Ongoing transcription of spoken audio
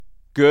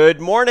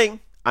Good morning.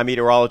 I'm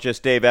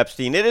meteorologist Dave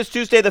Epstein. It is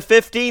Tuesday, the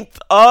 15th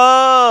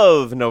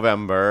of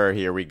November.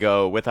 Here we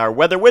go with our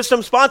weather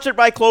wisdom sponsored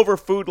by Clover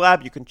Food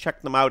Lab. You can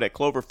check them out at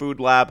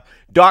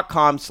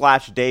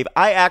cloverfoodlab.com/Dave.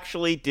 I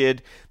actually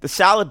did the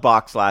salad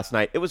box last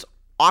night. It was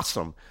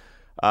awesome.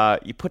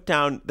 You put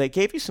down, they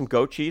gave you some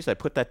goat cheese. I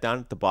put that down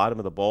at the bottom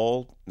of the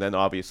bowl. Then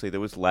obviously there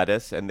was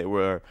lettuce and there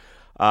were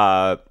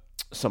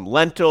some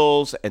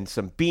lentils and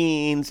some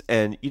beans,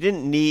 and you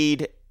didn't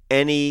need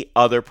any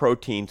other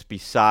proteins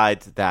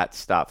besides that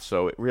stuff.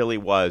 So it really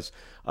was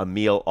a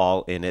meal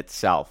all in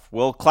itself.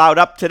 We'll cloud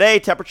up today.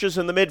 Temperatures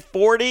in the mid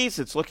 40s.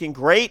 It's looking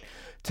great.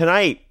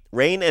 Tonight,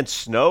 rain and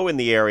snow in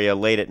the area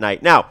late at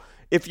night. Now,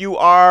 if you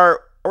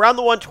are around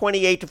the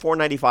 128 to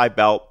 495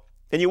 belt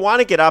and you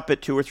want to get up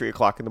at 2 or 3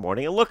 o'clock in the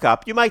morning and look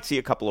up, you might see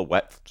a couple of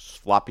wet,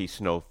 floppy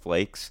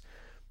snowflakes,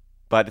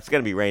 but it's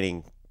going to be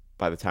raining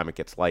by the time it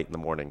gets light in the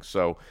morning.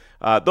 So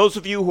those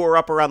of you who are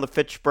up around the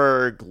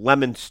Fitchburg,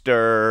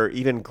 Leominster,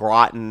 even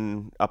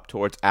Groton, up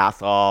towards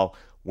Athol,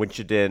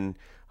 Winchendon,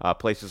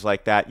 places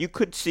like that, you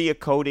could see a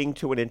coating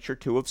to an inch or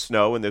two of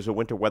snow, and there's a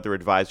winter weather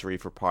advisory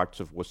for parts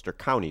of Worcester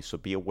County, so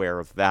be aware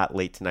of that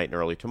late tonight and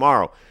early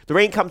tomorrow. The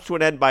rain comes to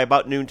an end by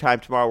about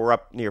noontime tomorrow. We're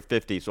up near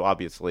 50, so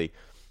obviously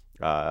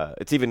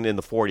it's even in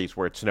the 40s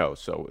where it snows,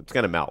 so it's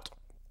going to melt.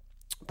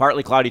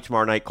 Partly cloudy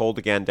tomorrow night, cold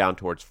again, down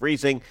towards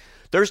freezing.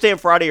 Thursday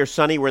and Friday are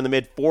sunny. We're in the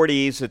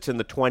mid-40s. It's in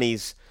the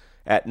 20s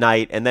at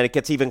night. And then it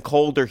gets even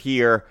colder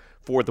here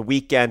for the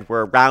weekend.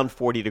 We're around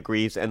 40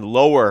 degrees and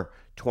lower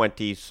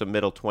 20s, some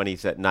middle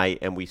 20s at night.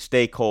 And we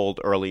stay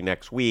cold early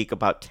next week,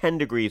 about 10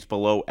 degrees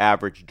below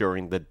average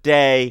during the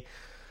day.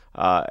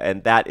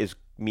 And that is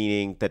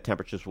meaning that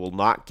temperatures will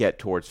not get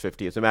towards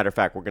 50. As a matter of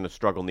fact, we're going to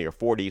struggle near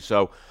 40.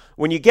 So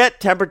when you get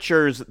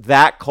temperatures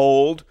that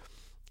cold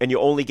and you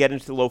only get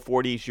into the low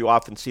 40s, you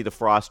often see the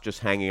frost just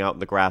hanging out in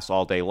the grass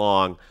all day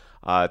long.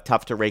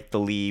 Tough to rake the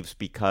leaves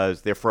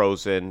because they're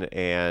frozen,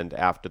 and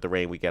after the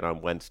rain we get on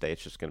Wednesday,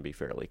 it's just going to be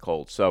fairly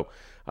cold. So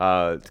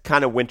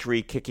kind of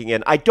wintry kicking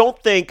in. I don't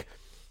think,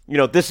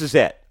 this is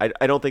it.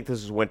 I don't think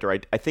this is winter.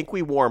 I think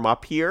we warm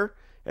up here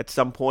at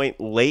some point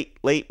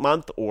late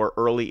month or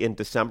early in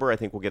December. I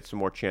think we'll get some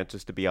more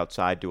chances to be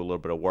outside, do a little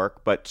bit of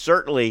work. But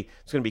certainly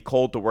it's going to be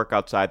cold to work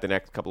outside the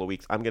next couple of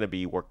weeks. I'm going to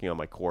be working on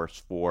my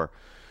course for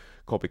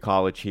Colby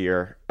College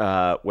here.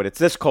 When it's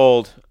this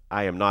cold,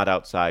 I am not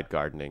outside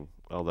gardening.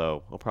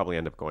 Although I'll probably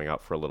end up going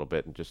out for a little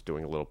bit and just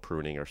doing a little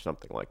pruning or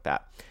something like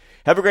that.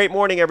 Have a great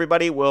morning,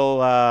 everybody.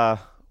 We'll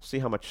see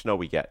how much snow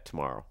we get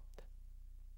tomorrow.